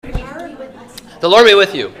The Lord be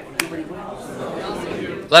with you.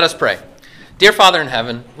 Let us pray. Dear Father in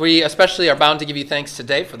heaven, we especially are bound to give you thanks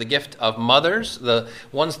today for the gift of mothers, the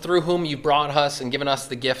ones through whom you brought us and given us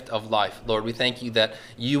the gift of life. Lord, we thank you that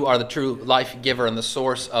you are the true life giver and the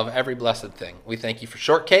source of every blessed thing. We thank you for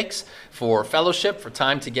shortcakes, for fellowship, for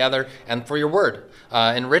time together, and for your word.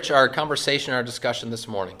 Enrich our conversation, our discussion this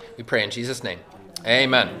morning. We pray in Jesus' name.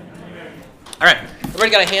 Amen. All right, everybody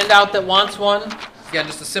got a handout that wants one? Again,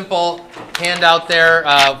 just a simple handout there.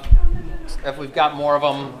 If we've got more of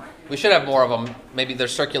them, we should have more of them. Maybe they're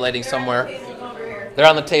circulating somewhere. They're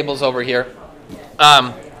on the tables over here.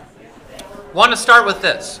 Want to start with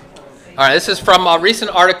this. All right, this is from a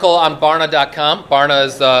recent article on Barna.com. Barna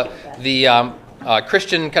is the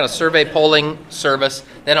Christian kind of survey polling service.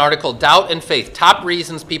 Then article, Doubt and Faith, Top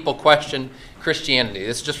Reasons People Question Christianity.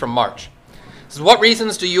 This is just from March. This is, what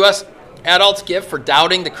reasons do U.S. adults give for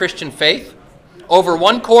doubting the Christian faith? Over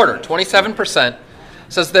one quarter, 27%,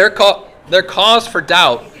 says their cause for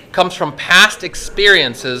doubt comes from past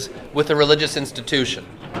experiences with a religious institution.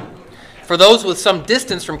 For those with some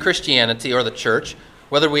distance from Christianity or the church,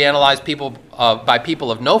 whether we analyze people by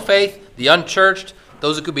people of no faith, the unchurched,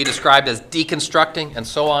 those who could be described as deconstructing, and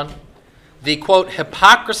so on, the, quote,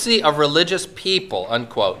 hypocrisy of religious people,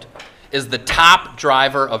 unquote, is the top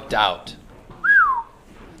driver of doubt.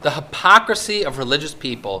 The hypocrisy of religious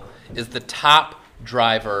people is the top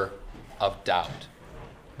driver of doubt.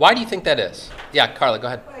 Why do you think that is? Yeah, Carla, go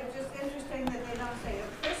ahead. Well, it's just interesting that they don't say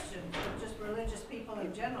Christians, but just religious people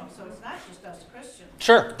in general, so it's not just us Christians.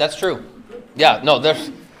 Sure, that's true. Yeah, no,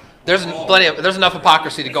 there's enough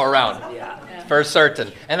hypocrisy to go around, for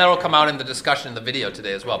certain. And that will come out in the discussion in the video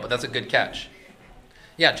today as well, but that's a good catch.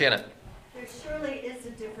 Yeah, Janet. There surely is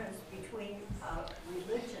a difference between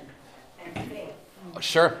religion and faith.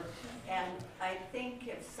 Sure. And I think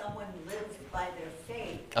if someone lives by their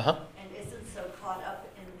faith Uh-huh. and isn't so caught up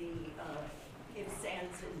in the ifs,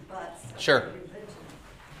 ands, and buts of Sure. religion,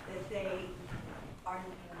 that they are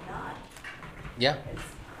not Yeah.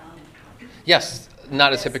 as... Yes,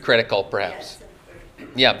 not as hypocritical, perhaps. Yes,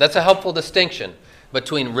 Yeah, that's a helpful distinction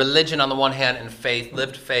between religion on the one hand and faith,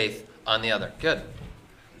 lived faith on the other. Good.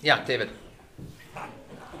 Yeah, David.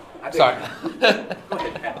 Sorry.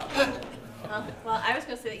 Well, I was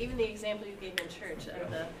going to say that even the example you gave in church of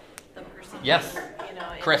the person, Yes. you know,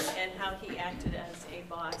 Chris. and how he acted as a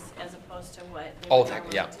boss as opposed to what they Oh, would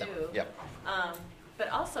normally yeah, do. yeah. But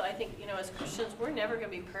also, I think, you know, as Christians, we're never going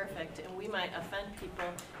to be perfect, and we might offend people,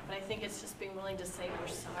 but I think it's just being willing to say we're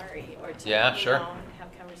sorry, or to Yeah, you sure. know,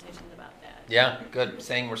 have conversations about that. Yeah, good.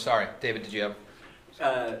 Saying we're sorry. David, did you have?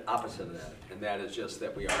 Opposite of that, and that is just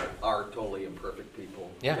that we are totally imperfect people.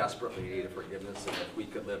 Yeah. Desperately needed forgiveness, and if we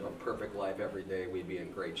could live a perfect life every day, we'd be in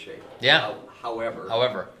great shape. Yeah.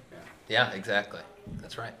 However. Yeah, exactly.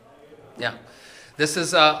 That's right. Yeah. This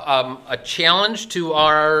is a challenge to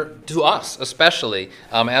us, especially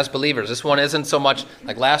as believers. This one isn't so much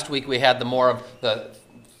like last week we had the more of the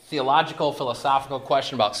theological, philosophical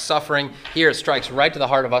question about suffering. Here it strikes right to the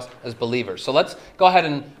heart of us as believers. So let's go ahead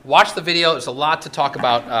and watch the video. There's a lot to talk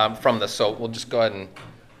about from this, so we'll just go ahead and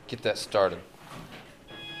get that started.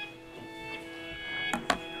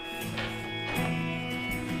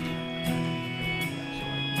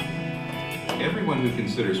 Everyone who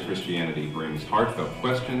considers Christianity brings heartfelt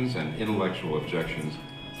questions and intellectual objections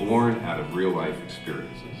born out of real-life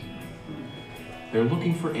experiences. They're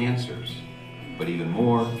looking for answers, but even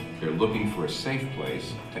more, they're looking for a safe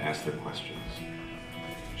place to ask their questions.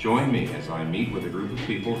 Join me as I meet with a group of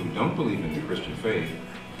people who don't believe in the Christian faith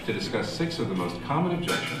to discuss 6 of the most common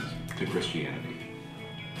objections to Christianity.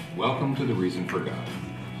 Welcome to The Reason for God.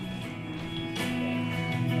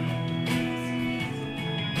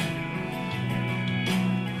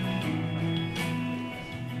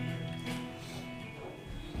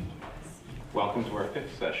 Welcome to our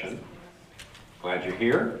 5th session. Glad you're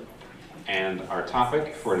here. And our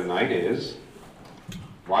topic for tonight is,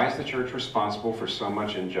 why is the church responsible for so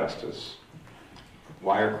much injustice?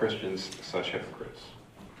 Why are Christians such hypocrites?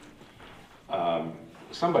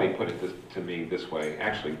 Somebody put it to me this way,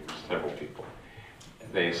 actually several people.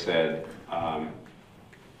 They said,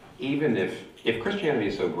 even if Christianity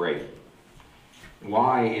is so great,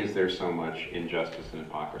 why is there so much injustice and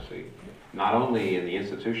hypocrisy? Not only in the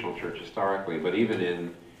institutional church historically, but even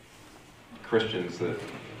in Christians that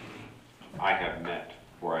I have met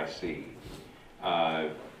or I see.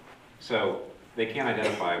 So they can't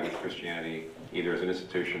identify with Christianity either as an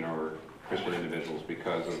institution or Christian individuals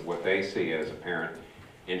because of what they see as apparent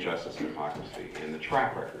injustice and hypocrisy in the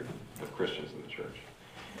track record of Christians in the church.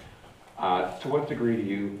 To what degree do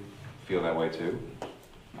you feel that way too?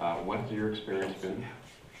 What has your experience been?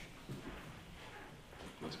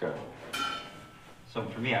 Let's go. So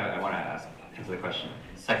for me, I want to answer the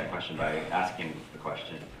second question by asking the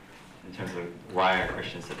question in terms of why are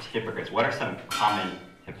Christians such hypocrites? What are some common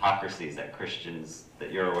hypocrisies that Christians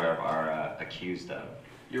that you're aware of are accused of?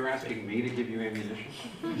 You're asking me to give you ammunition?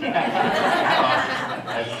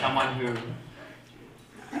 As someone who,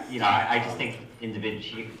 I just think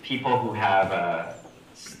people who have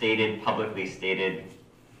publicly stated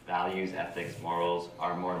values, ethics, morals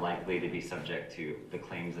are more likely to be subject to the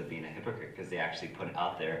claims of being a hypocrite because they actually put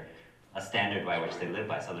out there a standard by which they live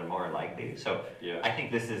by, so they're more likely. So yeah. I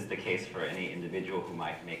think this is the case for any individual who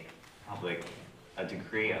might make public a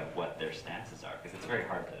degree of what their stances are, because it's very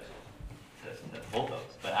hard to hold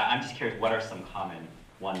those. But I'm just curious, what are some common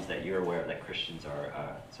ones that you're aware of that Christians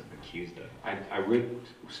are sort of accused of? I would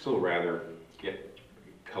still rather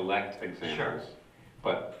collect examples. Sure.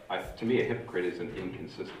 But to me, a hypocrite is an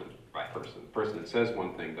inconsistent person. A person that says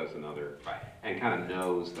one thing, does another, and kind of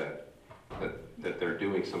knows that they're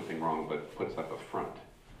doing something wrong, but puts up a front.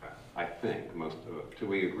 I think most of it. Do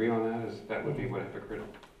we agree on that? That would be what a hypocrite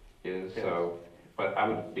is? Yes. So, but I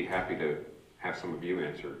would be happy to have some of you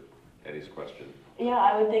answer Eddie's question. Yeah,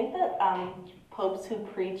 I would think that popes who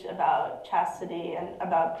preach about chastity and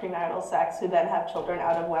about premarital sex, who then have children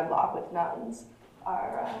out of wedlock with nuns,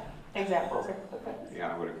 are examples of hypocrites.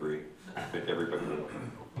 Yeah, I would agree. I think everybody would.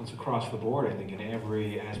 Well, it's across the board. I think in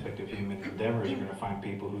every aspect of human endeavors, you're going to find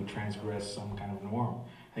people who transgress some kind of norm.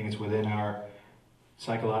 I think it's within our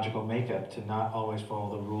psychological makeup to not always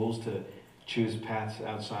follow the rules, to choose paths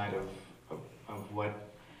outside of what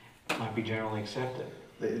might be generally accepted.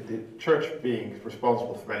 The church being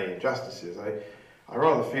responsible for many injustices, I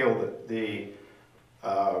rather feel that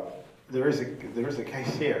there is a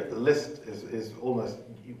case here. The list is almost,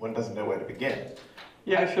 one doesn't know where to begin.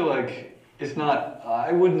 Yeah, I feel like it's not,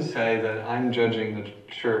 I wouldn't say that I'm judging the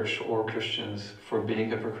church or Christians for being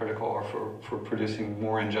hypocritical or for producing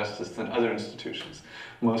more injustice than other institutions.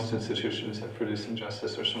 Most institutions have produced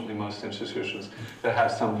injustice, or certainly most institutions that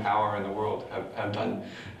have some power in the world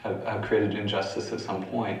have created injustice at some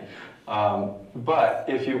point. But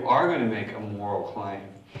if you are going to make a moral claim,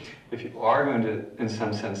 if you are going to, in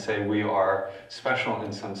some sense, say we are special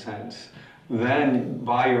in some sense, then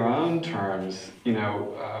by your own terms,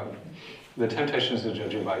 the temptation is to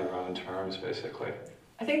judge you by your own terms, basically.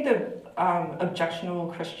 I think the objectionable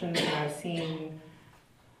Christians that I've seen,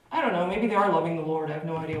 I don't know, maybe they are loving the Lord. I have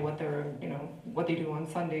no idea what what they do on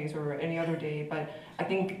Sundays or any other day, but I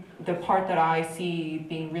think the part that I see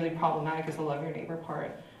being really problematic is the love your neighbor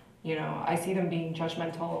part. I see them being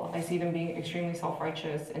judgmental, I see them being extremely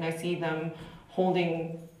self-righteous, and I see them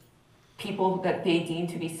holding people that they deem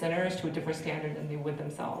to be sinners to a different standard than they would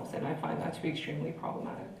themselves, and I find that to be extremely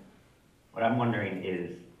problematic. What I'm wondering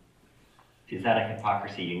is that a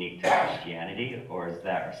hypocrisy unique to Christianity, or is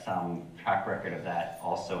there some track record of that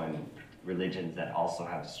also in religions that also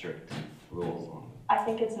have strict rules? I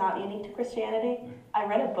think it's not unique to Christianity. I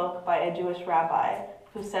read a book by a Jewish rabbi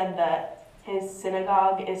who said that his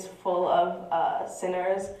synagogue is full of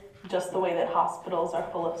sinners, just the way that hospitals are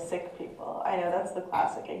full of sick people. I know that's the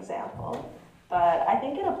classic example, but I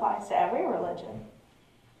think it applies to every religion.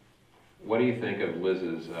 What do you think of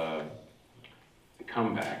Liz's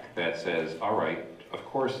comeback that says, all right, of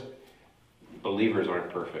course, believers aren't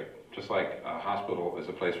perfect. Just like a hospital is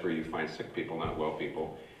a place where you find sick people, not well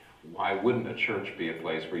people, why wouldn't a church be a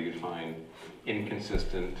place where you find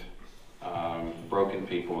inconsistent, broken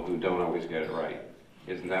people who don't always get it right?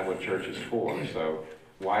 Isn't that what church is for? So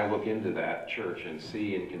why look into that church and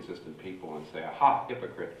see inconsistent people and say, aha,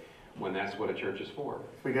 hypocrite, when that's what a church is for?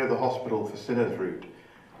 If we go the hospital for sinners route,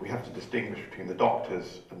 we have to distinguish between the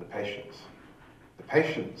doctors and the patients.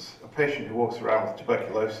 A patient who walks around with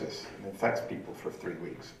tuberculosis and infects people for 3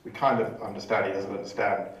 weeks, we kind of understand he doesn't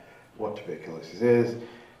understand what tuberculosis is.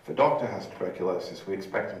 If a doctor has tuberculosis, we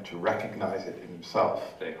expect him to recognize it in himself,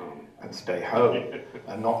 stay home,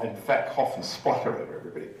 and not infect, cough, and splutter over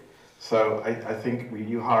everybody. So I think we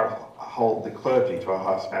hold the clergy to a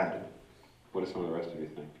high standard. What do some of the rest of you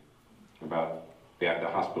think about the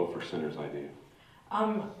hospital for sinners idea?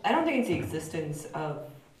 I don't think it's the existence of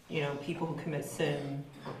people who commit sin,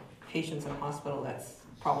 patients in hospital, that's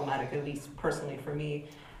problematic, at least personally for me.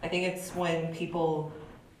 I think it's when people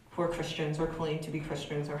who are Christians or claim to be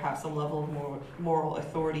Christians or have some level of moral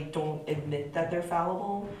authority don't admit that they're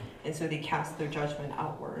fallible, and so they cast their judgment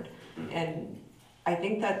outward. And I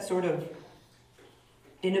think that sort of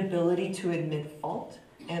inability to admit fault,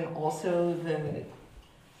 and also the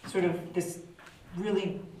sort of this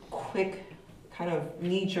really quick kind of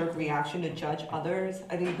knee-jerk reaction to judge others,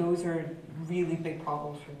 I think those are really big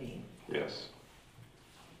problems for me. Yes.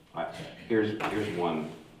 Here's one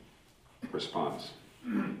response.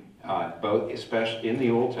 Both, especially in the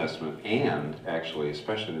Old Testament and actually,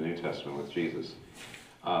 especially in the New Testament with Jesus,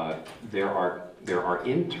 there are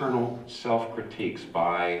internal self-critiques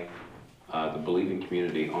by the believing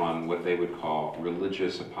community on what they would call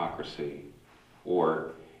religious hypocrisy,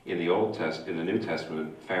 or in the New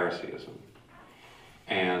Testament, Phariseeism.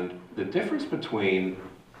 And the difference between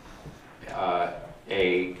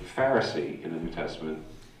a Pharisee in the New Testament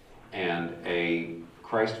and a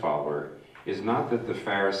Christ follower is not that the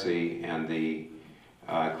Pharisee and the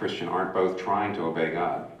Christian aren't both trying to obey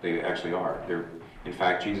God. They actually are. In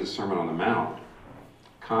fact, Jesus' Sermon on the Mount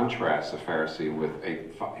contrasts the Pharisee with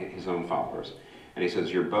his own followers. And he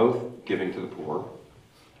says, you're both giving to the poor,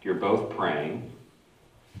 you're both praying,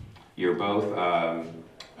 you're both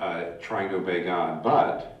trying to obey God,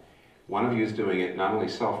 but one of you is doing it not only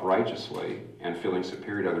self-righteously and feeling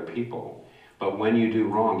superior to other people, but when you do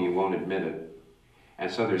wrong, you won't admit it.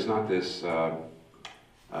 And so there's not this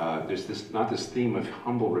theme of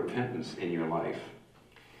humble repentance in your life.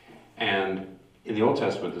 And in the Old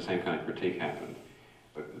Testament, the same kind of critique happened.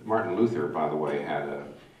 But Martin Luther, by the way, had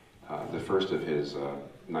the first of his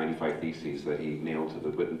 95 Theses that he nailed to the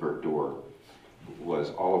Wittenberg door was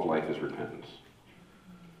all of life is repentance,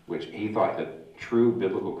 which he thought that true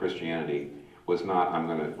biblical Christianity was not, I'm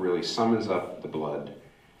going to really summons up the blood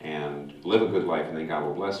and live a good life and then God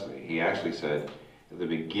will bless me. He actually said the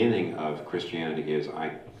beginning of Christianity is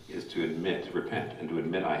to admit, to repent, and to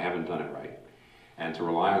admit I haven't done it right, and to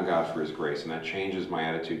rely on God for his grace. And that changes my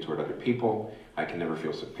attitude toward other people. I can never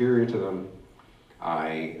feel superior to them.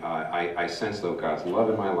 I sense, though, God's love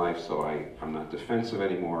in my life, so I'm not defensive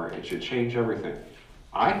anymore. It should change everything.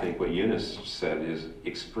 I think what Eunice said is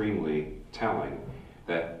extremely telling,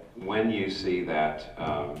 that when you see that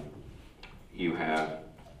you have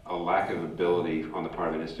a lack of ability on the part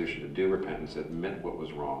of an institution to do repentance, admit what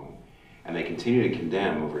was wrong, and they continue to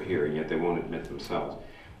condemn over here, and yet they won't admit themselves,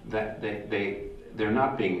 that they're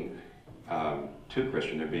not being too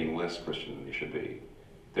Christian, they're being less Christian than they should be.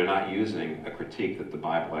 They're not using a critique that the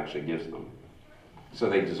Bible actually gives them. So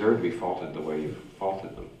they deserve to be faulted the way you've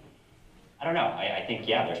faulted them. I don't know. I think,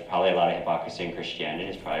 yeah, there's probably a lot of hypocrisy in Christianity.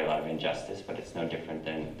 There's probably a lot of injustice, but it's no different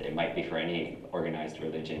than it might be for any organized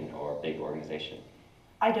religion or big organization.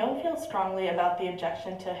 I don't feel strongly about the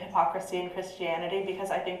objection to hypocrisy in Christianity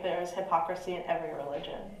because I think there is hypocrisy in every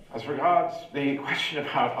religion. As regards the question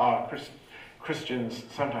about are Christians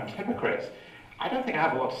sometimes hypocrites, I don't think I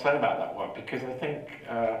have a lot to say about that one, because I think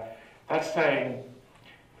that's saying,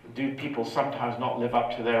 do people sometimes not live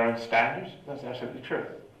up to their own standards? That's absolutely true.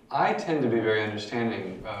 I tend to be very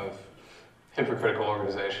understanding of hypocritical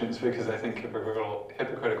organizations because I think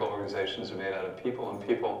hypocritical organizations are made out of people, and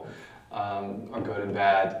people are good and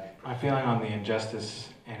bad. My feeling on the injustice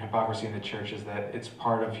and hypocrisy in the church is that it's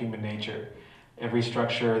part of human nature. Every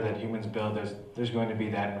structure that humans build, there's going to be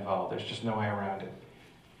that involved. There's just no way around it.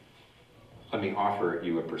 Let me offer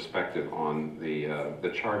you a perspective on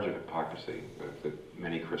the charge of hypocrisy, that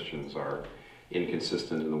many Christians are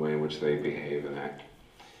inconsistent in the way in which they behave and act.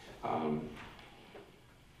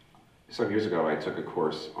 Some years ago, I took a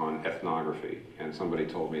course on ethnography, and somebody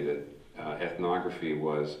told me that ethnography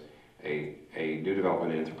was a new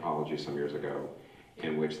development in anthropology some years ago,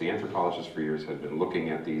 in which the anthropologists for years had been looking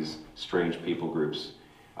at these strange people groups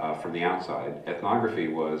from the outside. Ethnography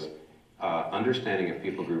was understanding a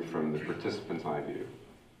people group from the participant's eye view,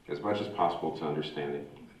 as much as possible to understand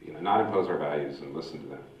it, not impose our values and listen to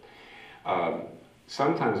them.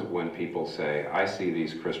 Sometimes when people say, I see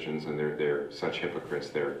these Christians and they're such hypocrites,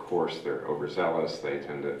 they're coarse, they're overzealous, they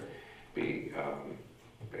tend to be,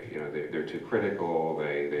 they're too critical,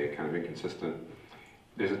 they're kind of inconsistent.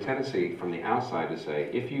 There's a tendency from the outside to say,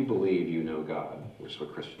 if you believe you know God, which is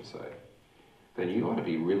what Christians say, then you ought to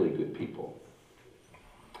be really good people.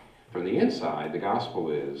 From the inside, the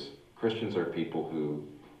gospel is Christians are people who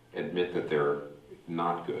admit that they're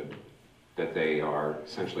not good, that they are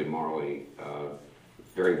essentially morally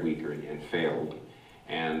very weak and failed,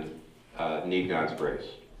 and need God's grace.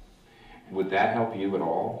 Would that help you at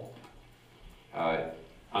all?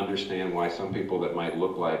 Understand why some people that might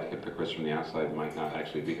look like hypocrites from the outside might not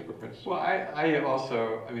actually be hypocrites? Well, I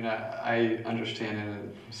also, I understand and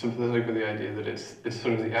am sympathetic with the idea that it's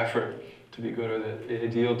sort of the effort to be good, or the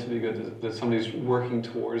ideal to be good, that somebody's working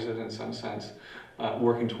towards it in some sense,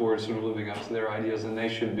 working towards sort of living up to their ideals, and that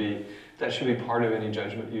should be part of any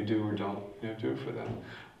judgment you do or don't do for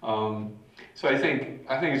them. So I think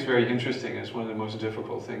it's very interesting. It's one of the most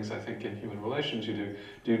difficult things I think in human relations. Do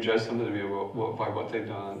you judge somebody by what they've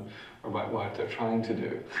done or by what they're trying to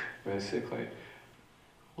do, basically?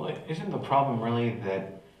 Well, isn't the problem really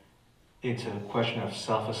that it's a question of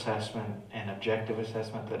self-assessment and objective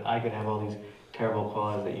assessment, that I could have all these terrible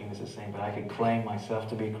qualities that Eunice is saying, but I could claim myself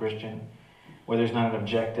to be a Christian, where there's not an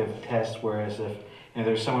objective test, whereas if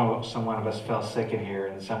there's someone of us fell sick in here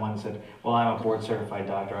and someone said, well, I'm a board-certified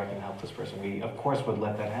doctor, I can help this person, we of course would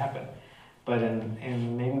let that happen. But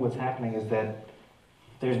in maybe what's happening is that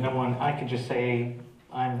there's no one, I could just say,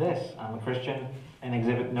 I'm this, I'm a Christian, and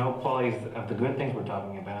exhibit no qualities of the good things we're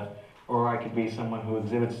talking about, or I could be someone who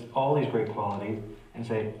exhibits all these great qualities and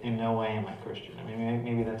say, in no way am I Christian. I mean,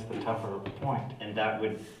 maybe that's the tougher point. And that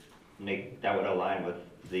would align with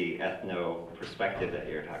the ethno perspective that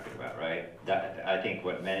you're talking about, right? That, I think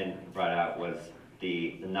what Menon brought out was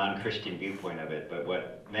the non-Christian viewpoint of it, but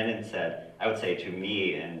what Menon said, I would say to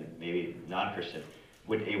me and maybe non-Christians,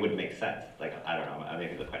 it would make sense. Like, I don't know, I'm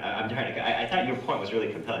making the point. I thought your point was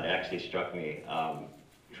really compelling. It actually struck me,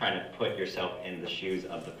 trying to put yourself in the shoes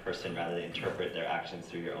of the person rather than interpret their actions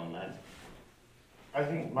through your own lens. I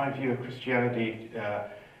think my view of Christianity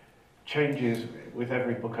changes with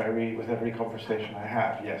every book I read, with every conversation I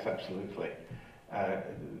have. Yes, absolutely.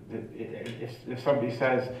 If somebody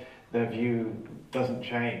says their view doesn't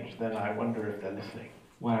change, then I wonder if they're listening.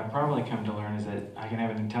 What I've probably come to learn is that I can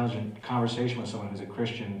have an intelligent conversation with someone who's a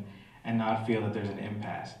Christian and not feel that there's an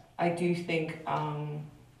impasse. I do think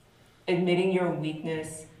admitting your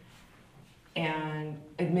weakness and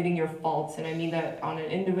admitting your faults, and I mean that on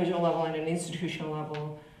an individual level and an institutional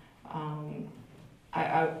level,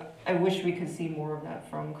 I wish we could see more of that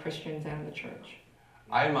from Christians and the church.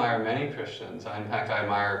 I admire many Christians. In fact, I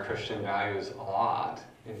admire Christian values a lot.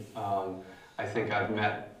 I think I've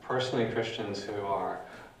met personally Christians who are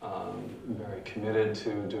very committed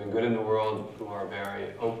to doing good in the world, who are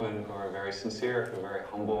very open, who are very sincere, who are very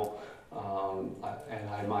humble, and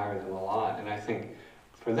I admire them a lot. And I think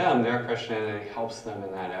for them, their Christianity helps them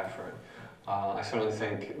in that effort. I certainly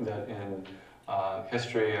think that in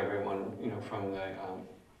history, everyone,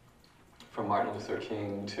 from Martin Luther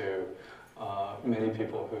King to many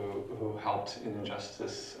people who helped in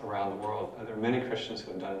injustice around the world, there are many Christians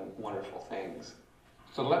who have done wonderful things.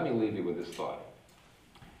 So let me leave you with this thought.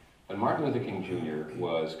 When Martin Luther King Jr.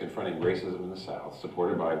 was confronting racism in the South,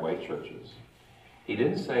 supported by white churches, he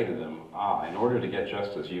didn't say to them, in order to get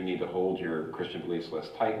justice, you need to hold your Christian beliefs less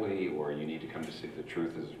tightly, or you need to come to see the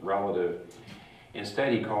truth is relative.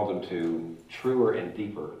 Instead, he called them to truer and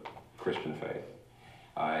deeper Christian faith.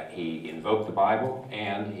 He invoked the Bible,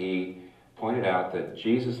 and he pointed out that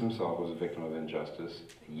Jesus himself was a victim of injustice,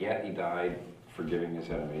 yet he died forgiving his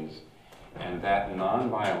enemies, and that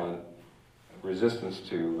nonviolent resistance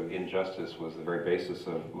to injustice was the very basis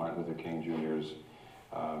of Martin Luther King Jr.'s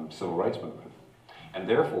civil rights movement. And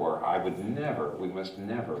therefore, we must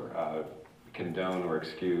never condone or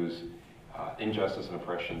excuse injustice and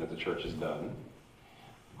oppression that the church has done.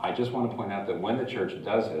 I just want to point out that when the church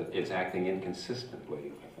does it, it's acting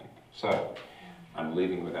inconsistently, I think. So, I'm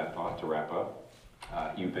leaving with that thought to wrap up.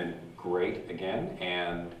 You've been great again,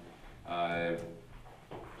 and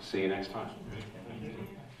see you next time.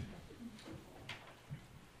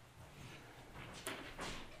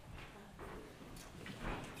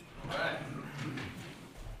 All right.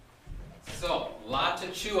 So, a lot to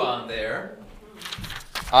chew on there.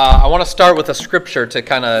 I want to start with a scripture to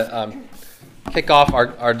kind of kick off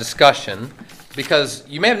our discussion, because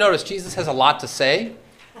you may have noticed Jesus has a lot to say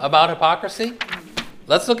about hypocrisy.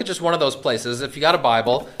 Let's look at just one of those places. If you got a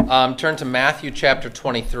Bible, turn to Matthew chapter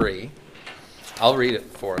 23. I'll read it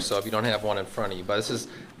for us, so if you don't have one in front of you. But this is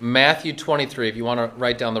Matthew 23, if you want to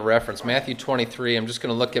write down the reference. Matthew 23, I'm just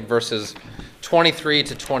going to look at verses 23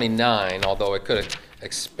 to 29, although I could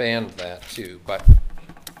expand that too. But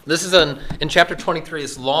this is in chapter 23,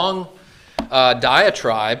 this long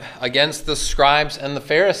diatribe against the scribes and the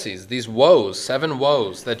Pharisees, these woes, 7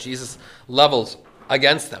 woes that Jesus levels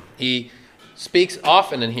against them. He speaks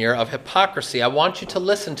often in here of hypocrisy. I want you to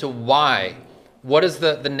listen to why. What is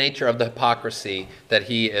the nature of the hypocrisy that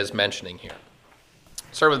he is mentioning here?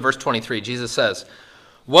 Start with verse 23. Jesus says,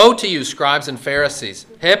 "Woe to you, scribes and Pharisees,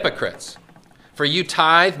 hypocrites! For you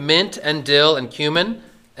tithe mint and dill and cumin,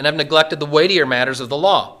 and have neglected the weightier matters of the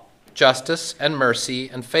law, justice and mercy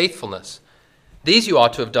and faithfulness. These you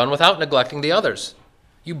ought to have done without neglecting the others.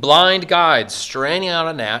 You blind guides, straining out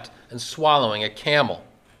a gnat and swallowing a camel.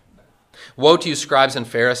 Woe to you, scribes and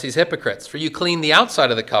Pharisees, hypocrites, for you clean the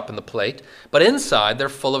outside of the cup and the plate, but inside they're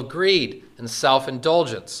full of greed and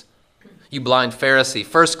self-indulgence. You blind Pharisee,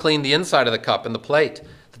 first clean the inside of the cup and the plate,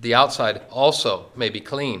 that the outside also may be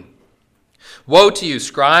clean. Woe to you,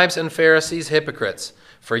 scribes and Pharisees, hypocrites,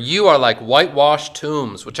 for you are like whitewashed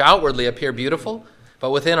tombs, which outwardly appear beautiful,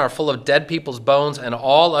 but within are full of dead people's bones and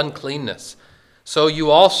all uncleanness. So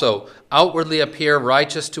you also outwardly appear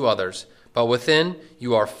righteous to others, but within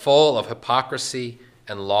you are full of hypocrisy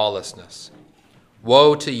and lawlessness.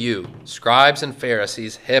 Woe to you, scribes and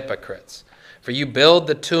Pharisees, hypocrites! For you build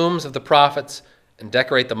the tombs of the prophets and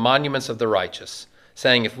decorate the monuments of the righteous,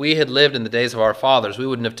 saying, if we had lived in the days of our fathers, we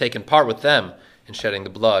wouldn't have taken part with them in shedding the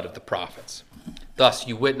blood of the prophets. Thus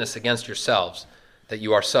you witness against yourselves that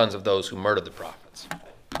you are sons of those who murdered the prophets.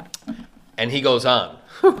 And he goes on.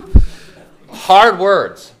 Hard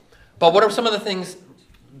words. But what are some of the things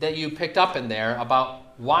that you picked up in there about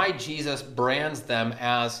why Jesus brands them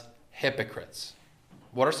as hypocrites?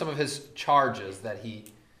 What are some of his charges that he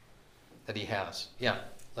has? Yeah,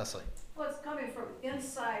 Leslie. Well, it's coming from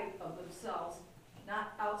inside of themselves,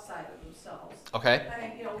 not outside of themselves. Okay. I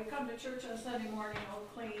mean, we come to church on Sunday morning, all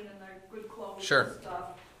clean and they're good clothes Sure. and stuff.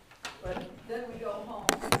 But then we go home.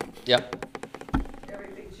 Yep.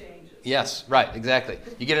 Everything changes. Yes, right, exactly.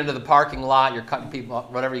 You get into the parking lot, you're cutting people off,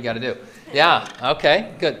 whatever you got to do. Yeah,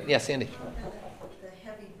 okay, good. Yeah, Sandy. The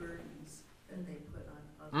heavy burdens that they put on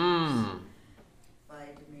others by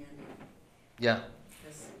demanding Yeah.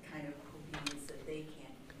 this kind of obedience that they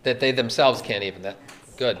can't. That they themselves can't even. That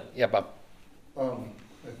good. Yeah, Bob.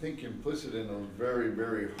 I think implicit in those very,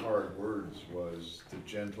 very hard words was the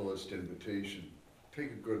gentlest invitation.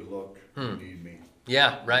 Take a good look. You need me.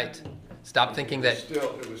 Yeah, right. Stop thinking that.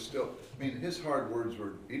 It was still. I mean, his hard words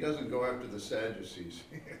were. He doesn't go after the Sadducees.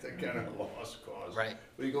 They're kind of a lost cause. Right.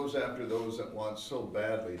 But he goes after those that want so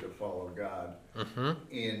badly to follow God. Mm-hmm.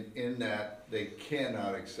 In that they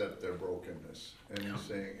cannot accept their brokenness, and he's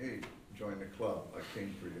saying, "Hey, join the club. I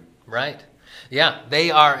came for you." Right. Yeah,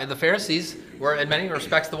 they are. The Pharisees were, in many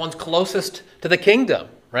respects, the ones closest to the kingdom.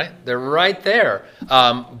 Right. They're right there,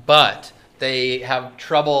 but they have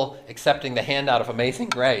trouble accepting the handout of amazing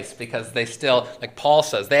grace because they still, like Paul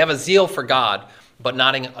says, they have a zeal for God, but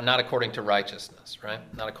not according to righteousness, right?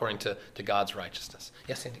 Not according to God's righteousness.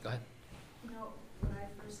 Yes, Sandy, go ahead. When I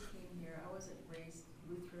first came here, I wasn't raised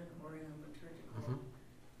Lutheran or in a liturgical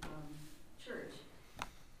church.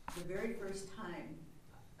 The very first time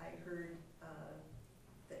I heard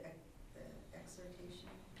the exhortation.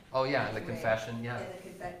 Oh, yeah, and the confession, yeah.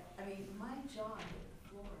 I mean, my jaw hit the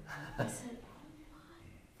floor. I said, oh my,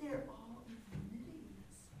 they're all in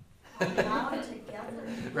unity. Allowed together.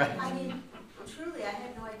 Right. I mean, truly, I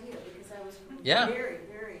had no idea because I was very,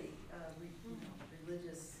 very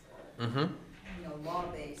religious,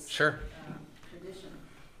 law-based tradition.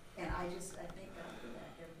 And I thank God for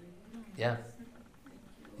that every week. Yeah.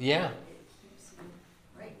 Yeah. It keeps you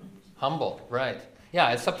right. Humble, right.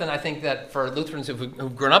 Yeah, it's something I think that for Lutherans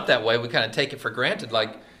who've grown up that way, we kind of take it for granted.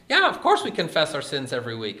 Like, yeah, of course we confess our sins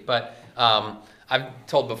every week. But I've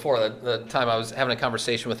told before that the time I was having a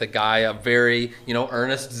conversation with a guy, a very,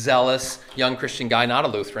 earnest, zealous, young Christian guy, not a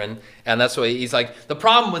Lutheran. And that's why he's like, the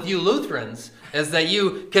problem with you Lutherans is that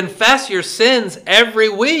you confess your sins every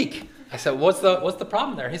week. I said, what's the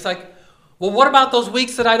problem there? He's like, well, what about those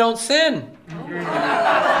weeks that I don't sin?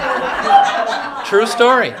 True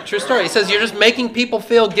story. True story. He says, you're just making people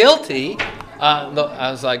feel guilty. I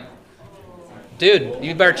was like, dude,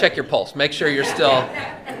 you better check your pulse. Make sure you're still...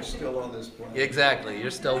 You're still on this planet. Exactly. You're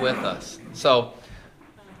still with us. So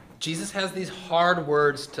Jesus has these hard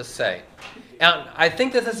words to say. And I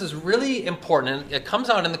think that this is really important. And it comes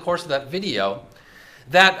out in the course of that video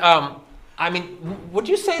that... would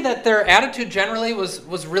you say that their attitude generally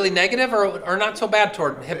was really negative or not so bad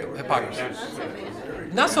toward hypocrisy?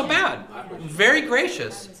 Not so bad. Very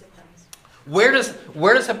gracious. Where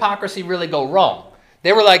does hypocrisy really go wrong?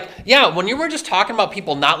 They were like, yeah, when you were just talking about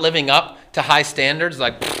people not living up to high standards,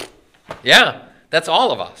 like, yeah, that's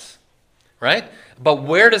all of us, right? But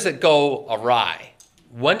where does it go awry?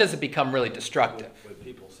 When does it become really destructive? When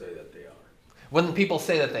people say that they are. When people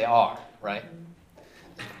say that they are, right?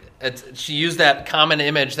 She used that common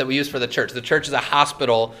image that we use for the church. The church is a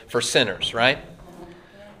hospital for sinners, right?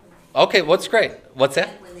 Okay, what's great? What's that?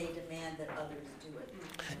 When they demand that others do it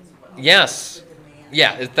as well. Yes.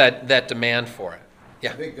 Yeah, it's that demand for it.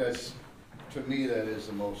 Yeah. I think to me, that is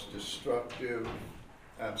the most destructive,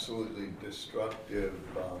 absolutely destructive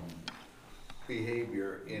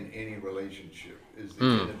behavior in any relationship, is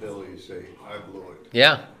the inability to say, I blew it.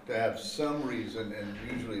 Yeah. To have some reason, and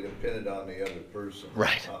usually to pin it on the other person.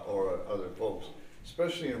 Right. Or other folks.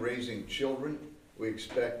 Especially in raising children, we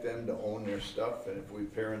expect them to own their stuff, and if we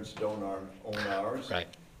parents don't own ours, right.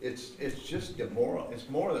 It's just it's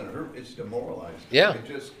more than it's demoralizing. Yeah.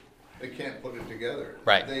 They can't put it together.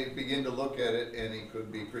 Right. They begin to look at it, and it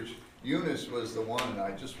could be Christian. Eunice was the one, and I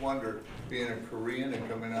just wonder, being a Korean and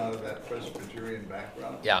coming out of that Presbyterian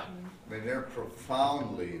background, yeah. I mean, they're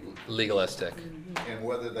profoundly Legalistic. and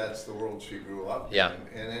whether that's the world she grew up Yeah.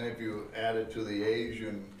 in. And then if you add it to the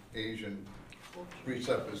Asian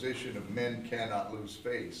presupposition of men cannot lose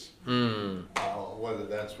face, whether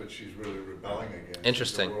that's what she's really rebelling against.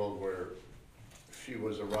 Interesting. It's a world where she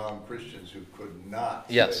was around Christians who could not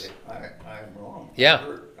Yes. say, I'm wrong. Yeah.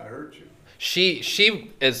 I hurt you.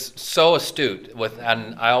 She is so astute with,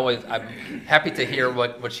 and I'm happy to hear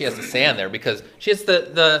what she has to say on there, because she has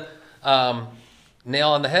the nail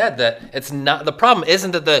on the head that it's not, the problem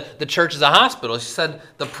isn't that the church is a hospital. She said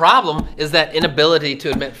the problem is that inability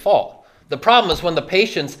to admit fault. The problem is when the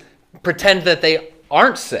patients pretend that they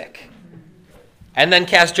aren't sick and then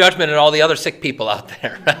cast judgment at all the other sick people out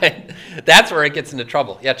there, right? That's where it gets into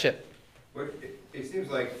trouble. Yeah, Chip. But it seems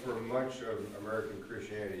like for much of American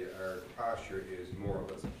Christianity, our posture is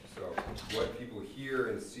moralism. So what people hear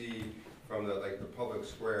and see from the public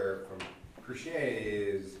square from Christianity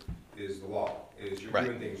is the law. Is you're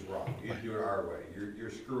doing things wrong. You do it our way. You're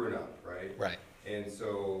screwing up, right? Right. And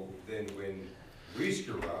so then when we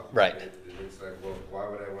screw up, right, it's like, well, why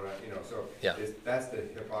would I want to, so yeah. That's the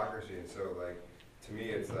hypocrisy. And so to me,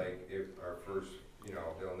 it's like if our first,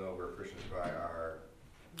 they'll know we're Christians by our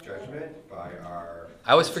judgment, by our...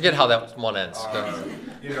 I always forget how that one ends.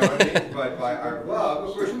 You know what I mean? But by our love,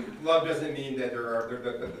 of course, love doesn't mean that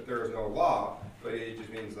that there is no law, but it just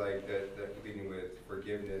means that leading with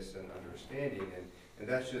forgiveness and understanding, and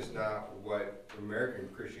that's just not what American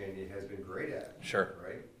Christianity has been great at. Sure.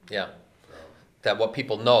 Right? Yeah. So. That what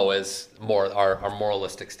people know is more our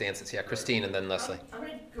moralistic stances. Yeah, Christine and then Leslie. I'm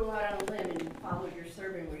going to go out on a limb and follow your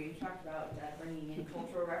survey where you talked about bringing in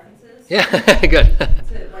cultural references. Yeah, good. To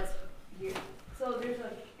what's here. So there's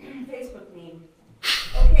a Facebook meme.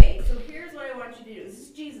 Okay, so here's what I want you to do. This is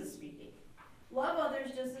Jesus speaking. Love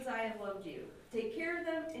others just as I have loved you. Take care of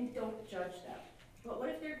them and don't judge them. But what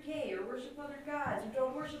if they're gay or worship other gods or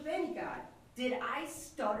don't worship any god? Did I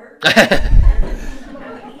stutter? He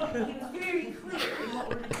was very clear in what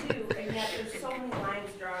we're to do, and yet there's so many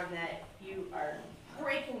lines drawn that you are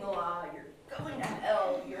breaking the law, you're going to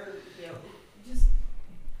hell, you're, just...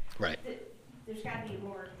 Right. There's got to be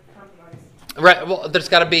more compromise. Right. Well, there's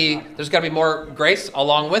got to be more grace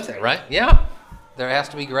along with it, right? Yeah. There has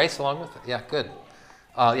to be grace along with it. Yeah. Good.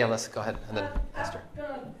 Yeah. Let's go ahead and then Esther. I'm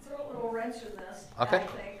going to throw a little wrench in this. Okay. I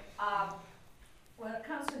think when it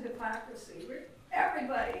comes to hypocrisy,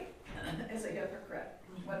 everybody is a hypocrite,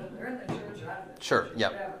 whether they're in the church or out of the church. Sure.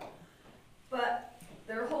 Yep. Whatever. But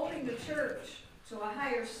they're holding the church to a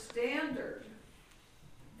higher standard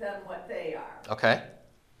than what they are. Okay.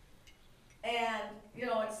 And,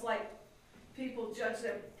 it's like people judge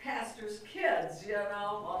their pastor's kids,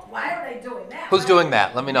 well, why are they doing that? Who's doing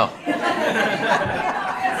that? Let me know. It's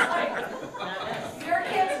like, your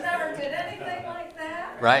kids never did anything like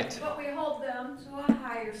that. Right. But we hold them to a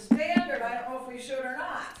higher standard. I don't know if we should or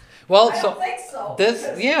not. Well, I don't think so.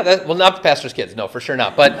 Well, not the pastor's kids. No, for sure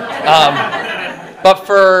not. But, but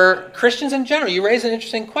for Christians in general, you raise an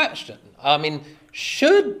interesting question. I mean,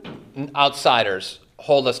 should outsiders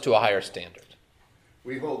hold us to a higher standard?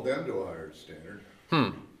 We hold them to a higher standard.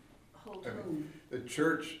 The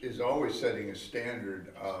church is always setting a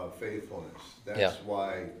standard of faithfulness. That's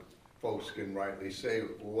why folks can rightly say,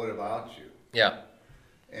 well, what about you? Yeah.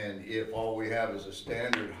 And if all we have is a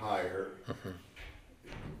standard higher,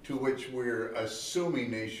 to which we're assuming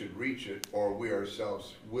they should reach it, or we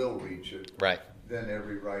ourselves will reach it, right, then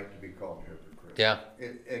every right to be called hypocrite. Yeah.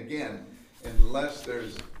 Again, unless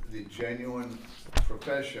there's the genuine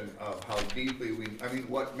profession of how deeply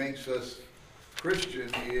what makes us Christian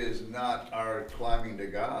is not our climbing to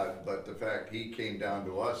God, but the fact He came down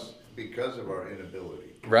to us because of our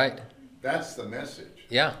inability. Right. That's the message.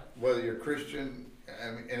 Yeah. Whether you're Christian,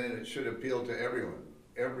 and it should appeal to everyone,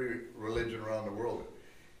 every religion around the world.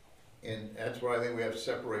 And that's why I think we have to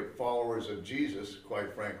separate followers of Jesus,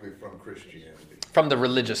 quite frankly, from Christianity. From the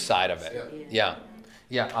religious side of it. Yeah.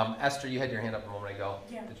 Yeah. Esther, you had your hand up a moment ago.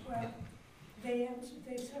 Yeah,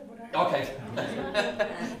 they said what I...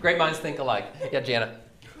 Okay. Great minds think alike. Yeah, Janet.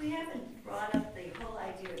 We haven't brought up the whole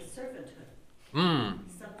idea of servanthood.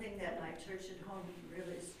 Something that my church at home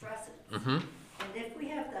really stresses. And if we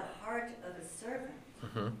have the heart of a servant,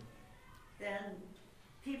 then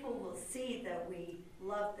people will see that we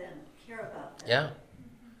love them, care about them. Yeah.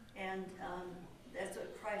 And that's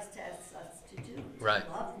what Christ asks us to do, to right,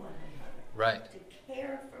 love one another, right, to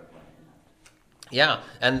care for one another. Yeah,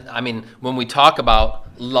 and I mean, when we talk about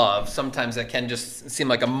love, sometimes that can just seem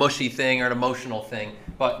like a mushy thing or an emotional thing,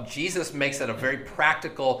 but Jesus makes it a very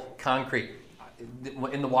practical, concrete,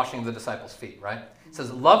 in the washing of the disciples' feet, right? It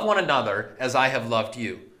says, love one another as I have loved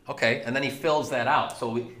you. Okay, and then he fills that out,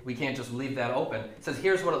 so we can't just leave that open. It says,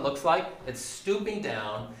 here's what it looks like. It's stooping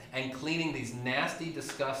down and cleaning these nasty,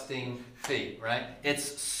 disgusting feet, right? It's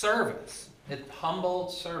service. It's humble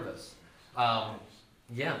service.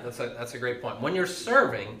 Yeah, that's a great point. When you're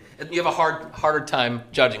serving, you have a harder time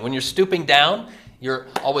judging. When you're stooping down, you're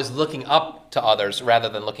always looking up to others rather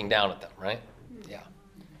than looking down at them, right? Yeah.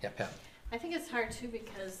 Yeah, Pat. I think it's hard too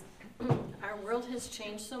because our world has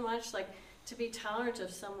changed so much. Like, to be tolerant of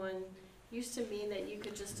someone used to mean that you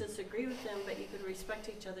could just disagree with them, but you could respect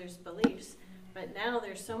each other's beliefs. But now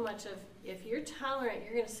there's so much of, if you're tolerant,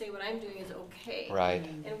 you're going to say what I'm doing is okay. Right.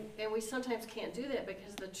 And we sometimes can't do that because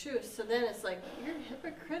of the truth. So then it's like, you're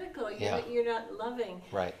hypocritical. Yeah. You're not loving.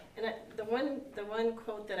 Right. And the one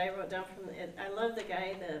quote that I wrote down from it, I love the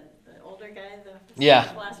guy, the older guy, the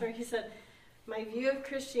philosopher. He said, "My view of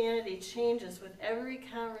Christianity changes with every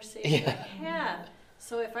conversation I have."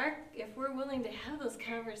 So if we're willing to have those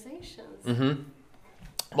conversations. Mm-hmm.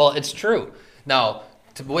 Well, it's true. Now,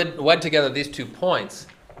 to wed together these 2 points,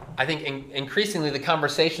 I think increasingly the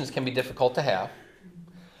conversations can be difficult to have.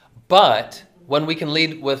 But when we can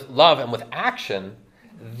lead with love and with action,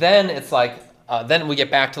 then it's like, then we get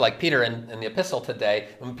back to like Peter in the epistle today,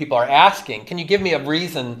 when people are asking, can you give me a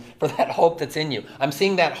reason for that hope that's in you? I'm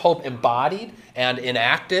seeing that hope embodied and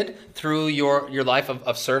enacted through your life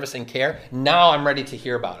of service and care. Now I'm ready to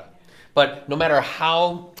hear about it. But no matter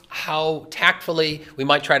how tactfully we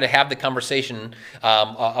might try to have the conversation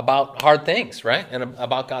about hard things, right, and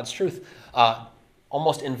about God's truth,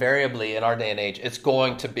 almost invariably in our day and age, it's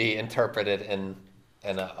going to be interpreted in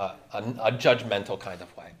a judgmental kind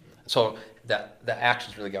of way. So the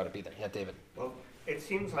action's really got to be there. Yeah, David. Well, it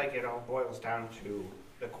seems like it all boils down to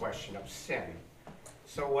the question of sin.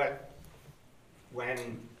 So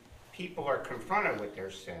when people are confronted with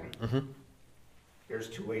their sin, Mm-hmm. there's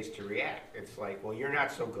 2 ways to react. It's like, well, you're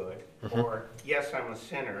not so good, Mm-hmm. or yes, I'm a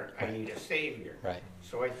sinner, I need a savior. Right.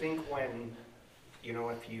 So I think when,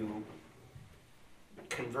 if you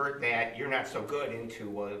convert that you're not so good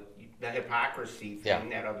into the hypocrisy thing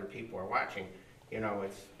that other people are watching,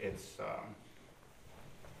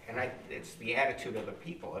 it's the attitude of the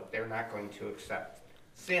people. If they're not going to accept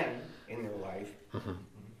sin in their life, Mm-hmm.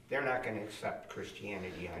 they're not going to accept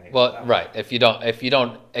Christianity on it. Well, right. If you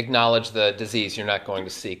don't acknowledge the disease, you're not going to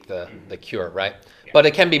seek the cure, right? Yeah. But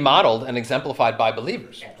it can be modeled and exemplified by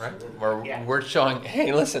believers, Absolutely. Right? Where we're showing,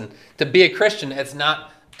 hey, listen, to be a Christian, it's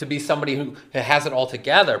not to be somebody who has it all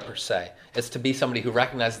together per se. It's to be somebody who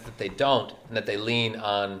recognizes that they don't and that they lean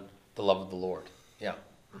on the love of the Lord. Yeah.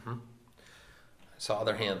 Mm-hmm. So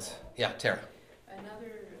other hands. Yeah, Tara.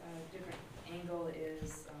 Another different angle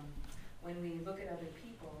is when we look at other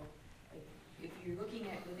people, like if you're looking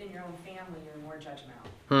at within your own family, you're more judgmental.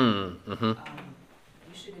 Mm-hmm.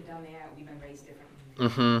 You shouldn't have done that. We've been raised differently.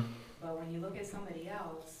 Mm-hmm. But when you look at somebody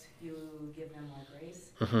else, you give them more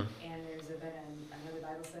grace. Mm-hmm. And there's been another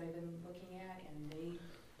Bible study I've been looking at, and they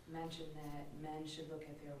mention that men should look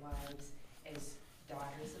at their wives as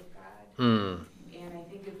daughters of God. Mm. And I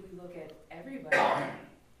think if we look at everybody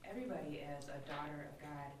as a daughter of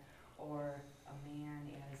God, or a man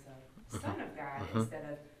as a son of God, Mm-hmm. instead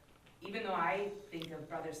of, even though I think of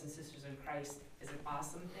brothers and sisters in Christ as an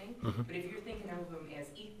awesome thing, Mm-hmm. but if you're thinking of them as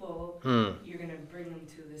equal, you're going to bring them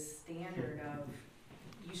to this standard of,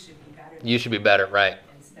 you should be better. You should be better, right.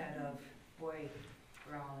 Instead of, boy,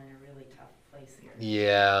 we're all in a really tough place here.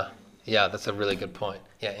 Yeah, that's a really good point.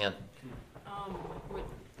 Yeah, Ann. Would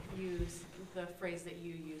use the phrase that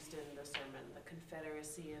you used in the sermon, the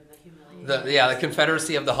confederacy of the humiliated. The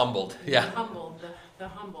confederacy of the humbled. Yeah. The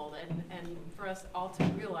humbled, and for us all to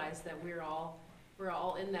realize that we're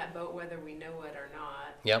all in that boat, whether we know it or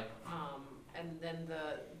not. Yep. And then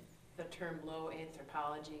the term low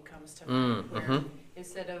anthropology comes to mind, where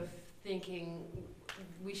instead of thinking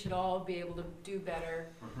we should all be able to do better,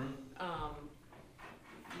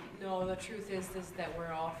 no, the truth is that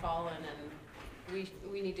we're all fallen, and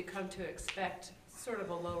we need to come to expect sort of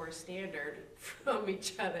a lower standard from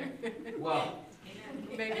each other. Well,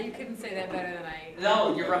 maybe you couldn't say that better than I.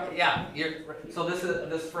 No, you're right. Yeah, so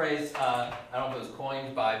this phrase, I don't know if it was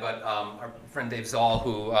coined by, but our friend Dave Zoll,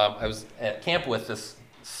 who I was at camp with this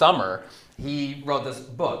summer, he wrote this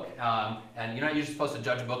book, and you're not usually supposed to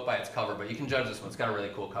judge a book by its cover, but you can judge this one. It's got a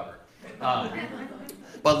really cool cover.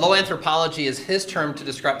 But low anthropology is his term to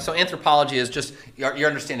describe. So anthropology is just your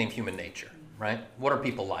understanding of human nature, right? What are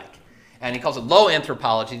people like? And he calls it low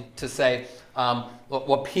anthropology to say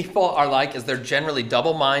what people are like is they're generally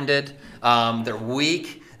double-minded, they're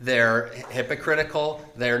weak, they're hypocritical,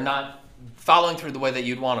 they're not following through the way that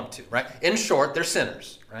you'd want them to, right? In short, they're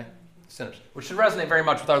sinners, right? sinners, which should resonate very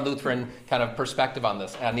much with our Lutheran kind of perspective on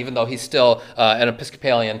this. And even though he's still an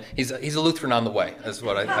Episcopalian, he's a Lutheran on the way, is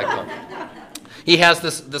what I call him. He has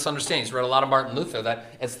this understanding. He's read a lot of Martin Luther, that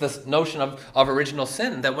it's this notion of original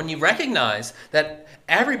sin, that when you recognize that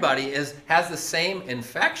everybody has the same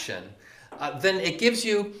infection, then it gives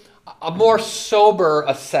you a more sober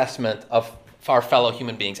assessment of our fellow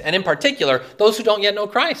human beings, and in particular, those who don't yet know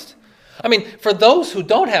Christ. I mean, for those who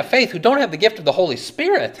don't have faith, who don't have the gift of the Holy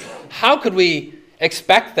Spirit, how could we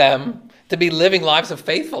expect them to be living lives of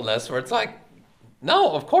faithfulness where it's like,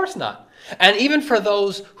 no, of course not. And even for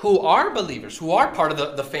those who are believers, who are part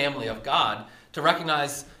of the family of God, to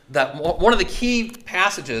recognize that one of the key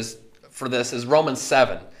passages for this is Romans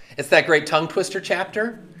 7. It's that great tongue twister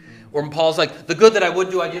chapter where Paul's like, the good that I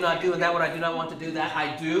would do, I do not do, and that what I do not want to do, that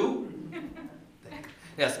I do.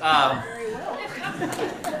 Yes.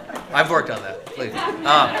 I've worked on that, please.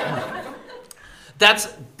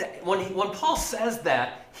 When Paul says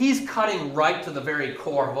that, he's cutting right to the very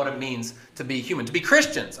core of what it means to be human, to be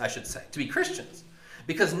Christians, I should say, to be Christians.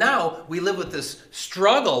 Because now we live with this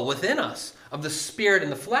struggle within us of the spirit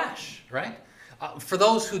and the flesh, right? For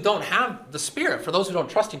those who don't have the Spirit, for those who don't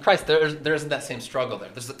trust in Christ, there isn't that same struggle there.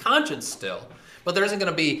 There's the conscience still, but there isn't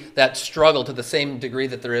going to be that struggle to the same degree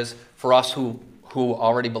that there is for us who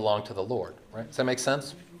already belong to the Lord, right? Does that make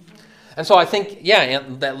sense? And so I think,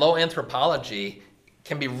 that low anthropology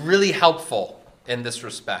can be really helpful in this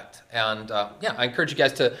respect. And I encourage you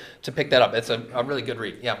guys to pick that up. It's a really good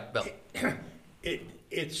read. Yeah, Bill.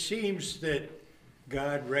 It seems that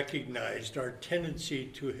God recognized our tendency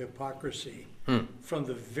to hypocrisy from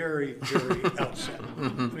the very, very outset. I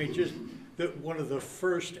mean, just one of the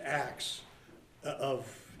first acts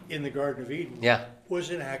in the Garden of Eden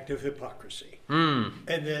was an act of hypocrisy. And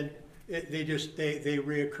then they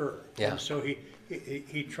reoccur. Yeah. And so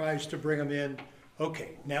he tries to bring them in.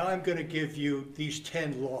 Okay, now I'm going to give you these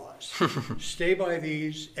 10 laws. Stay by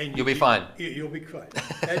these, and you'll be fine. You'll be fine.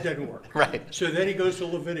 That doesn't work. Right. So then he goes to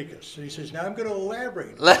Leviticus, and he says, "Now I'm going to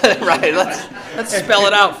elaborate." Right. Let's spell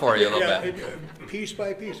it out for you a little bit. Piece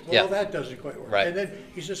by piece. Well, that doesn't quite work. Right. And then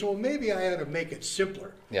he says, "Well, maybe I ought to make it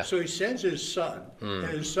simpler." Yeah. So he sends his son, and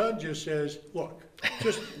his son just says, "Look,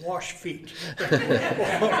 just wash feet.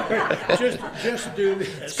 just do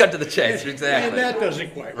this." Let's cut to the chase. Exactly. And that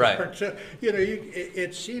doesn't quite right. work. So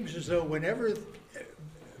it seems as though whenever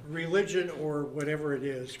religion or whatever it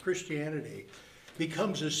is, Christianity,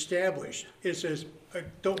 becomes established, it says,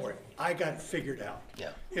 "Don't worry, I got it figured out."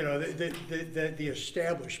 Yeah. The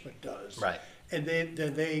establishment does. Right. And then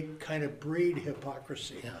they kind of breed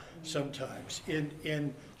hypocrisy sometimes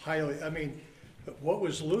in highly. I mean, what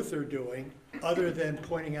was Luther doing other than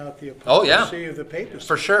pointing out the hypocrisy of the papacy?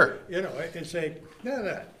 For sure. And say,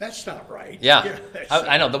 no, that's not right. Yeah.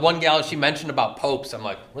 I know. The one gal she mentioned about popes, I'm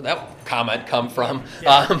like, where'd that comment come from?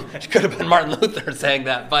 It could have been Martin Luther saying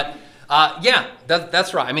that. But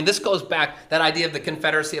that's right. I mean, this goes back, that idea of the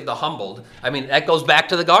confederacy of the humbled. I mean, that goes back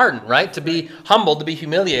to the garden, right? To be humbled, to be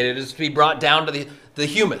humiliated, is to be brought down to the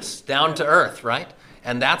humus, down to earth, right?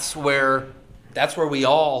 And that's where we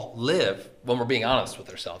all live when we're being honest with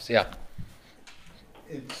ourselves. Yeah.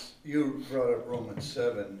 You brought up Romans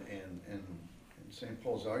 7, and St.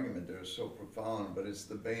 Paul's argument there is so profound, but it's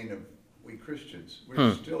the bane of we Christians.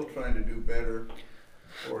 We're still trying to do better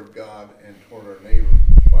toward God and toward our neighbor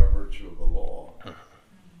by virtue of the law.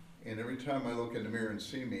 And every time I look in the mirror and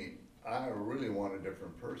see me, I really want a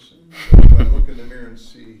different person. But if I look in the mirror and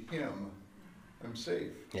see him, I'm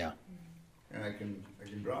safe. Yeah. And I can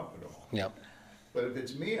drop it all. Yeah. But if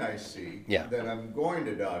it's me I see, Yeah. then I'm going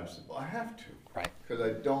to dodge the ball. I have to. Right. Because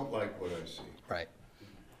I don't like what I see. Right.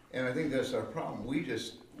 And I think that's our problem. We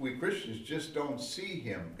Christians just don't see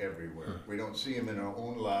him everywhere. We don't see him in our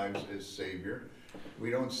own lives as Savior. We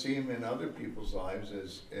don't see him in other people's lives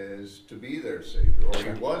as to be their Savior, or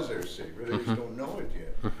he was their Savior. They just don't know it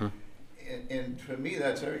yet. And for me,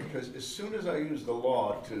 that's everything, because as soon as I use the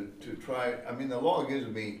law to try, I mean, the law gives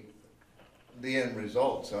me the end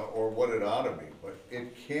results or what it ought to be, but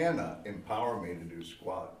it cannot empower me to do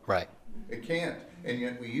squat. Right. It can't, and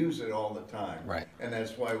yet we use it all the time. Right. And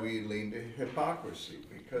that's why we lean to hypocrisy,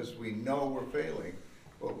 because we know we're failing,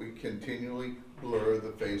 but we continually blur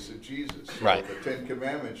the face of Jesus. So right. The 10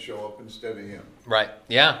 Commandments show up instead of him. Right,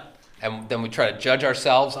 yeah. And then we try to judge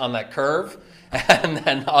ourselves on that curve, and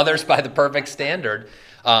then others by the perfect standard.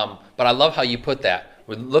 But I love how you put that.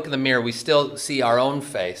 We look in the mirror, we still see our own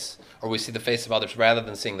face, or we see the face of others rather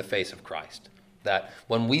than seeing the face of Christ. That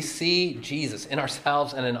when we see Jesus in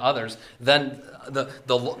ourselves and in others, then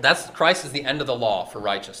that's Christ is the end of the law for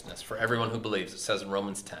righteousness, for everyone who believes, it says in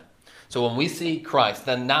Romans 10. So when we see Christ,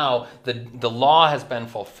 then now the law has been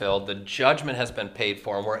fulfilled, the judgment has been paid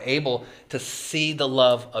for, and we're able to see the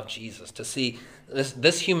love of Jesus, to see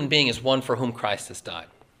this human being is one for whom Christ has died.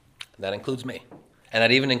 That includes me. And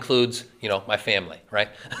that even includes, my family, right?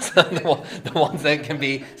 the ones that can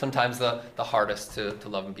be sometimes the hardest to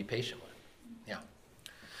love and be patient with. Yeah.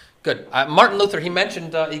 Good. Martin Luther, he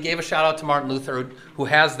mentioned, he gave a shout out to Martin Luther, who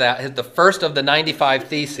has that, the first of the 95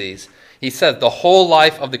 Theses. He says, the whole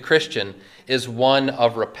life of the Christian is one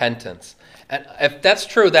of repentance. And if that's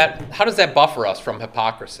true, how does that buffer us from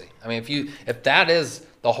hypocrisy? I mean, if that is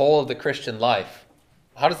the whole of the Christian life,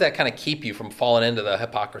 how does that kind of keep you from falling into the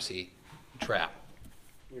hypocrisy trap?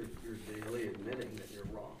 You're daily admitting that you're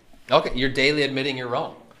wrong. Okay, you're daily admitting you're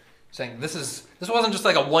wrong. Saying this wasn't just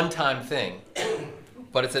like a one-time thing,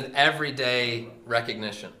 but it's an everyday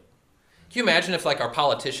recognition. Can you imagine if our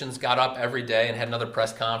politicians got up every day and had another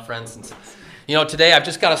press conference and said, today I've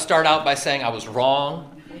just got to start out by saying I was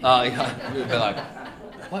wrong. We'd be like,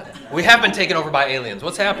 what? We have been taken over by aliens.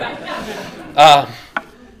 What's happening?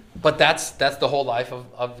 But that's the whole life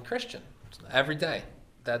of the Christian. Every day.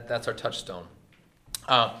 That's our touchstone.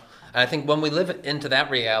 And I think when we live into that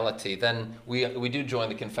reality, then we do join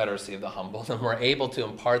the confederacy of the humble, and we're able to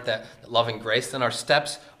impart that loving grace. Then our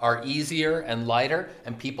steps are easier and lighter,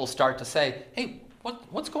 and people start to say, hey,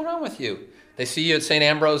 what's going on with you? They see you at St.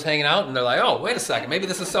 Ambrose hanging out, and they're like, oh, wait a second, maybe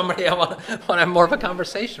this is somebody I want to have more of a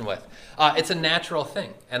conversation with. It's a natural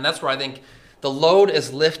thing, and that's where I think the load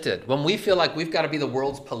is lifted. When we feel like we've got to be the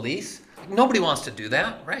world's police, nobody wants to do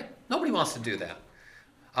that, right? Nobody wants to do that.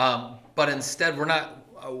 But instead,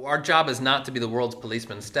 our job is not to be the world's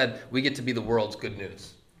policeman. Instead, we get to be the world's good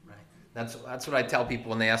news. Right. That's what I tell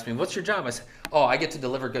people when they ask me, what's your job? I say, I get to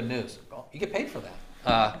deliver good news. Oh, you get paid for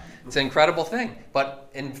that. It's an incredible thing.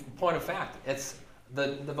 But in point of fact, it's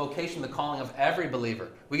the vocation, the calling of every believer.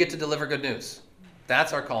 We get to deliver good news.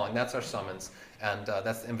 That's our calling. That's our summons. And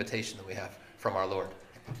that's the invitation that we have from our Lord.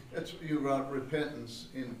 That's repentance,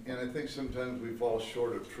 and I think sometimes we fall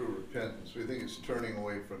short of true repentance. We think it's turning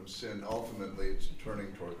away from sin. Ultimately, it's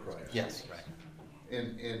turning toward Christ. Yes, right.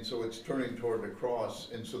 And so it's turning toward the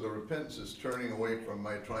cross, and so the repentance is turning away from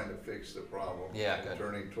my trying to fix the problem. Yeah, and good.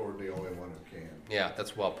 Turning toward the only one who can. Yeah,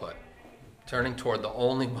 that's well put. Turning toward the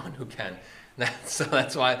only one who can. So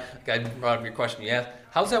that's why I brought up your question. You asked,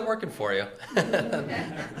 how's that working for you?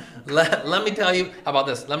 Let me tell you, how about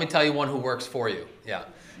this? Let me tell you one who works for you. Yeah.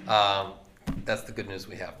 That's the good news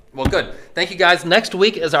we have. Well, good. Thank you, guys. Next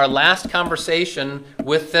week is our last conversation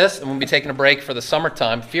with this, and we'll be taking a break for the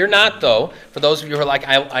summertime. Fear not, though, for those of you who are like,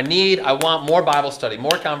 I want more Bible study,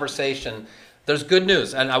 more conversation. There's good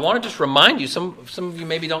news. And I want to just remind you, some of you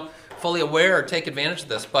maybe don't fully aware or take advantage of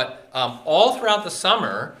this, but all throughout the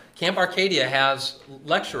summer, Camp Arcadia has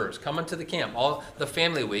lecturers coming to the camp, all the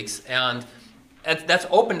family weeks, and that's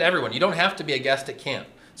open to everyone. You don't have to be a guest at camp.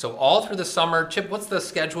 So all through the summer, Chip, what's the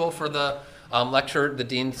schedule for the the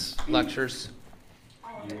dean's lectures?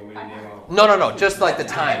 You want me to name off? No, just like the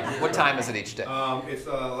time. What time is it each day? It's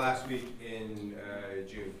last week in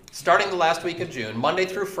June. Starting the last week of June, Monday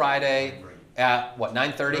through Friday at,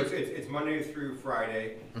 9:30? So it's Monday through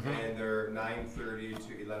Friday, and they're 9:30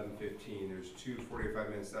 to 11:15. There's two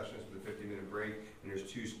 45-minute sessions with a 50-minute break, and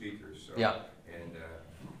there's two speakers. So, yeah. And,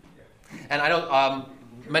 And I don't...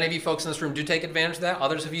 many of you folks in this room do take advantage of that.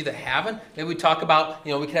 Others of you that haven't, maybe we talk about,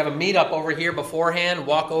 we could have a meetup over here beforehand,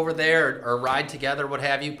 walk over there, or ride together, what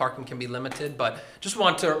have you. Parking can be limited, but just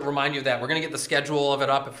want to remind you of that. We're going to get the schedule of it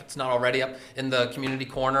up, if it's not already up, in the community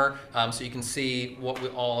corner, so you can see what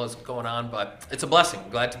all is going on. But it's a blessing.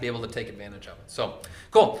 Glad to be able to take advantage of it. So,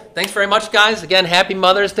 cool. Thanks very much, guys. Again, happy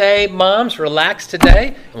Mother's Day, moms. Relax today,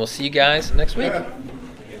 and we'll see you guys next week.